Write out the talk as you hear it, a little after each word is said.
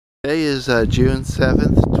Today is June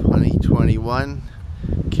 7th, 2021.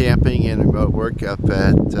 Camping and remote work up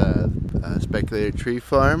at Speculator Tree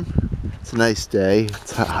Farm. It's a nice day.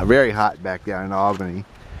 It's very hot back down in Albany,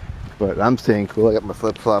 but I'm staying cool. I got my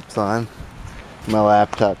flip-flops on, my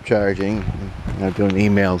laptop charging, doing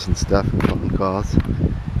emails and stuff and phone calls.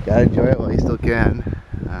 Gotta enjoy it while you still can.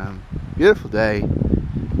 Beautiful day.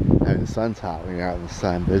 I mean, the sun's hot when you're out in the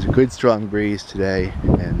sun, but there's a good strong breeze today,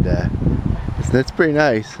 and it's pretty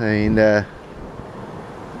nice. I mean, the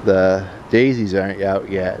daisies aren't out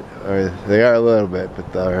yet, or they are a little bit,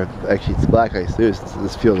 but actually it's black ice loose.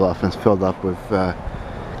 This field often is filled up with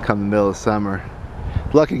come the middle of summer.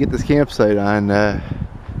 Lucky to get this campsite on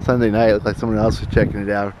Sunday night. It looked like someone else was checking it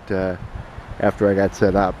out after I got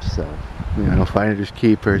set up. So, finders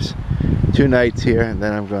keepers. 2 nights here, and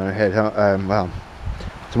then I'm going to head home. Well,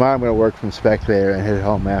 tomorrow I'm going to work from Speculator and head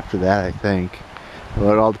home after that, I think.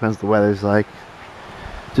 Well, it all depends what the weather's like.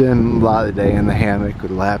 Doing a lot of the day in the hammock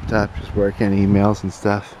with a laptop, just working emails and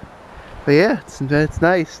stuff. But yeah, it's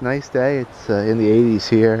nice day. It's in the 80s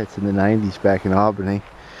here. It's in the 90s back in Albany.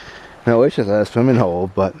 And I wish I had a swimming hole,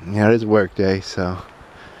 but it is a work day, so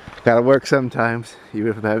gotta work sometimes,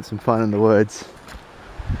 even if I'm having some fun in the woods.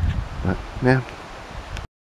 But yeah.